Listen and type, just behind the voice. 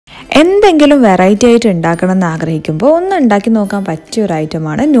എന്തെങ്കിലും വെറൈറ്റി ആയിട്ട് ഉണ്ടാക്കണം എന്ന് ആഗ്രഹിക്കുമ്പോൾ ഒന്ന് ഉണ്ടാക്കി നോക്കാൻ പറ്റിയ ഒരു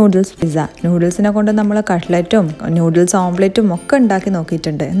ഐറ്റമാണ് നൂഡിൽസ് പിസ്സ. നൂഡിൽസിനെ കൊണ്ട് നമ്മൾ കട്ട്ലറ്റും നൂഡിൽസ് ഓംലെറ്റും ഒക്കെ ഉണ്ടാക്കി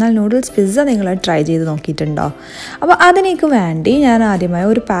നോക്കിയിട്ടുണ്ട്. എന്നാൽ നൂഡിൽസ് പിസ്സ നിങ്ങൾ ട്രൈ ചെയ്ത് നോക്കിയിട്ടുണ്ടോ? അപ്പോൾ അതിനേക്ക് വേണ്ടി ഞാൻ ആദ്യമായി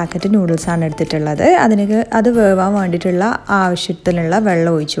ഒരു പാക്കറ്റ് നൂഡിൽസാണ് എടുത്തിട്ടുള്ളത്. അത് വേവാൻ വേണ്ടിയിട്ടുള്ള ആവശ്യത്തിനുള്ള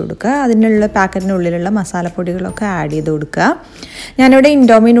വെള്ളം ഒഴിച്ചു കൊടുക്കുക. അതിനുള്ള പാക്കറ്റിനുള്ളിലുള്ള മസാലപ്പൊടികളൊക്കെ ആഡ് ചെയ്ത് കൊടുക്കുക. ഞാനിവിടെ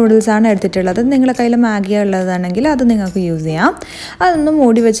ഇൻഡോമി നൂഡിൽസാണ് എടുത്തിട്ടുള്ളത്. നിങ്ങളുടെ കയ്യിൽ മാഗി ഉള്ളതാണെങ്കിൽ അത് നിങ്ങൾക്ക് യൂസ് ചെയ്യാം. അതൊന്ന്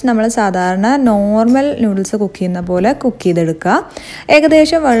മൂടി വെച്ച് നമ്മൾ സാധാരണ നോർമൽ നൂഡിൽസ് കുക്ക് ചെയ്യുന്ന പോലെ കുക്ക് ചെയ്തെടുക്കുക.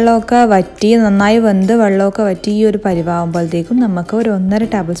 ഏകദേശം വെള്ളമൊക്കെ വറ്റി നന്നായി വെന്ത് വെള്ളമൊക്കെ വറ്റി ഈ ഒരു പരിവാകുമ്പോഴത്തേക്കും നമുക്ക് ഒരു 1.5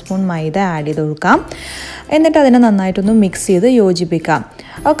 ടേബിൾ സ്പൂൺ മൈദ ആഡ് ചെയ്ത് കൊടുക്കാം. എന്നിട്ട് അതിനെ നന്നായിട്ടൊന്ന് മിക്സ് ചെയ്ത് യോജിപ്പിക്കാം.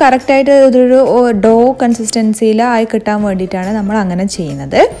 അപ്പോൾ കറക്റ്റായിട്ട് ഇതൊരു ഡോ കൺസിസ്റ്റൻസിയിലായി കിട്ടാൻ വേണ്ടിയിട്ടാണ് നമ്മൾ അങ്ങനെ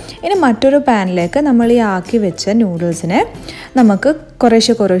ചെയ്യുന്നത്. ഇനി മറ്റൊരു പാനിലേക്ക് നമ്മൾ ഈ ആക്കി വെച്ച നൂഡിൽസിനെ നമുക്ക്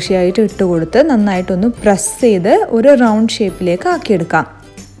കുറേശ്ശെയായിട്ട് ഇട്ട് കൊടുത്ത് നന്നായിട്ടൊന്ന് പ്രസ് ചെയ്ത് ഒരു റൗണ്ട് ഷേപ്പിലേക്ക് ആക്കിയെടുക്കാം.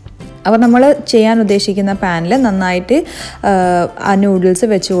 അപ്പോൾ നമ്മൾ ചെയ്യാൻ ഉദ്ദേശിക്കുന്ന പാനിൽ നന്നായിട്ട് ആ നൂഡിൽസ്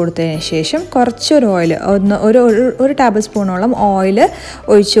വെച്ച് കൊടുത്തതിന് ശേഷം കുറച്ചൊരു ഓയിൽ ഒരു ടേബിൾ സ്പൂണോളം ഓയിൽ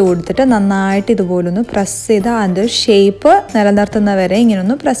ഒഴിച്ച് കൊടുത്തിട്ട് നന്നായിട്ട് ഇതുപോലൊന്ന് പ്രസ് ചെയ്ത് അതിൻ്റെ ഷേപ്പ് നിലനിർത്തുന്നവരെ ഇങ്ങനെ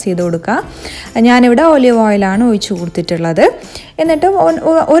ഒന്ന് പ്രസ് ചെയ്ത് കൊടുക്കുക. ഞാനിവിടെ ഒലിവ് ഓയിലാണ് ഒഴിച്ച് കൊടുത്തിട്ടുള്ളത്. എന്നിട്ട്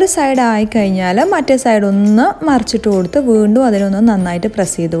ഒരു സൈഡ് ആയിക്കഴിഞ്ഞാൽ മറ്റേ സൈഡ് ഒന്ന് മറിച്ചിട്ട് കൊടുത്ത് വീണ്ടും അതിനൊന്ന് നന്നായിട്ട്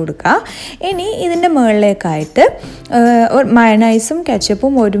പ്രസ് ചെയ്ത് കൊടുക്കുക. ഇനി ഇതിൻ്റെ മുകളിലേക്കായിട്ട് മയണൈസും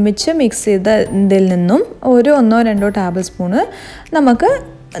കെച്ചപ്പും ഒരുമിച്ച് മിക്സ് ചെയ്തതിൽ നിന്നും 1-2 ടേബിൾ സ്പൂണ് നമുക്ക്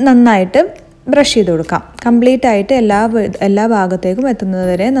നന്നായിട്ട് ബ്രഷ് ചെയ്ത് കൊടുക്കാം. കംപ്ലീറ്റ് ആയിട്ട് എല്ലാ ഭാഗത്തേക്കും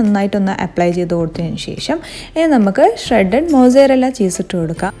എത്തുന്നതുവരെ നന്നായിട്ടൊന്ന് അപ്ലൈ ചെയ്ത് കൊടുത്തതിന് ശേഷം ഇനി നമുക്ക് ഷ്രെഡഡ് മൊസറല്ല ചീസ് ഇട്ട്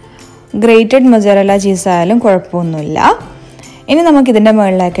കൊടുക്കാം. ഗ്രേറ്റഡ് മൊസറല്ല ചീസ് ആയാലും കുഴപ്പമൊന്നുമില്ല. ഇനി നമുക്കിതിൻ്റെ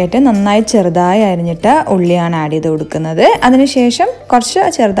മുകളിലേക്കായിട്ട് നന്നായി ചെറുതായി അരിഞ്ഞിട്ട് ഉള്ളിയാണ് ആഡ് ചെയ്ത് കൊടുക്കുന്നത്. അതിനുശേഷം കുറച്ച്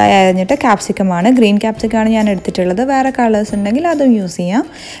ചെറുതായി അരിഞ്ഞിട്ട് ക്യാപ്സിക്കമാണ്, ഗ്രീൻ ക്യാപ്സിക്കമാണ് ഞാൻ എടുത്തിട്ടുള്ളത്. വേറെ കളേഴ്സ് ഉണ്ടെങ്കിൽ അതും യൂസ് ചെയ്യാം.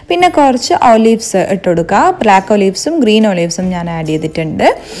 പിന്നെ കുറച്ച് ഒലീവ്സ് ഇട്ട് കൊടുക്കുക. ബ്ലാക്ക് ഒലീവ്സും ഗ്രീൻ ഒലീവ്സും ഞാൻ ആഡ് ചെയ്തിട്ടുണ്ട്.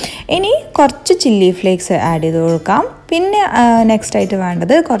 ഇനി കുറച്ച് ചില്ലി ഫ്ലേക്സ് ആഡ് ചെയ്ത് കൊടുക്കാം. പിന്നെ നെക്സ്റ്റ് ആയിട്ട്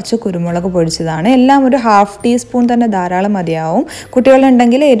വേണ്ടത് കുറച്ച് കുരുമുളക് പൊടിച്ചതാണ്. എല്ലാം ഒരു 1/2 ടീസ്പൂൺ തന്നെ ധാരാളം മതിയാവും.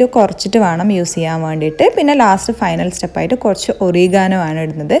 കുട്ടികളുണ്ടെങ്കിൽ എരിവ് കുറച്ചിട്ട് വേണം യൂസ് ചെയ്യാൻ വേണ്ടിയിട്ട്. പിന്നെ ലാസ്റ്റ് ഫൈനൽ സ്റ്റെപ്പായിട്ട് കുറച്ച് ഒറിഗാനോ ആണ്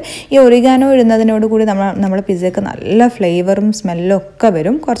ഇടുന്നത്. ഈ ഒറിഗാനോ ഇടുന്നതിനോട് കൂടി നമ്മുടെ പിസ്സയ്ക്ക് നല്ല ഫ്ലേവറും സ്മെല്ലും ഒക്കെ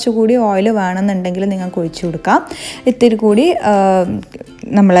വരും. കുറച്ചുകൂടി ഓയിൽ വേണമെന്നുണ്ടെങ്കിൽ നിങ്ങൾക്ക് ഒഴിച്ചു കൊടുക്കാം. ഇത്തിരി കൂടി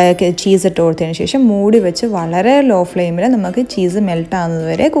നമ്മൾ ചീസ് ഇട്ട് കൊടുത്തതിന് ശേഷം മൂടി വെച്ച് വളരെ ലോ ഫ്ലെയിമിൽ നമുക്ക് ചീസ് മെൽറ്റ് ആകുന്നത്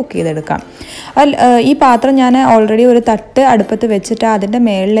വരെ കുക്ക് ചെയ്തെടുക്കാം. ഈ പാത്രം ഞാൻ ഓൾറെഡി ഒരു തട്ട് അടുപ്പത്ത് വെച്ചിട്ട് അതിൻ്റെ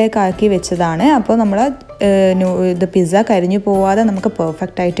മേളിലേക്കാക്കി വെച്ചതാണ്. അപ്പോൾ നമ്മൾ ഇത് പിസ്സ കരിഞ്ഞു പോവാതെ നമുക്ക്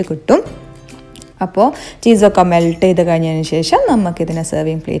പെർഫെക്റ്റ് ആയിട്ട് കിട്ടും. അപ്പോൾ ചീസൊക്കെ മെൽറ്റ് ചെയ്ത് കഴിഞ്ഞതിന് ശേഷം നമുക്കിതിനെ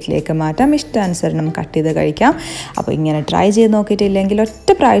സെർവിങ് പ്ലേറ്റിലേക്ക് മാറ്റാം. ഇഷ്ടാനുസരണം കട്ട് ചെയ്ത് കഴിക്കാം. അപ്പോൾ ഇങ്ങനെ ട്രൈ ചെയ്ത് നോക്കിയിട്ടില്ലെങ്കിൽ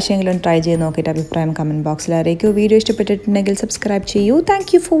ഒറ്റ പ്രാവശ്യമെങ്കിലും ട്രൈ ചെയ്ത് നോക്കിയിട്ട് അഭിപ്രായം കമൻറ്റ് ബോക്സിൽ അറിയിക്കൂ. വീഡിയോ ഇഷ്ടപ്പെട്ടിട്ടുണ്ടെങ്കിൽ സബ്സ്ക്രൈബ് ചെയ്യൂ.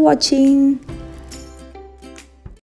 Thank you for watching.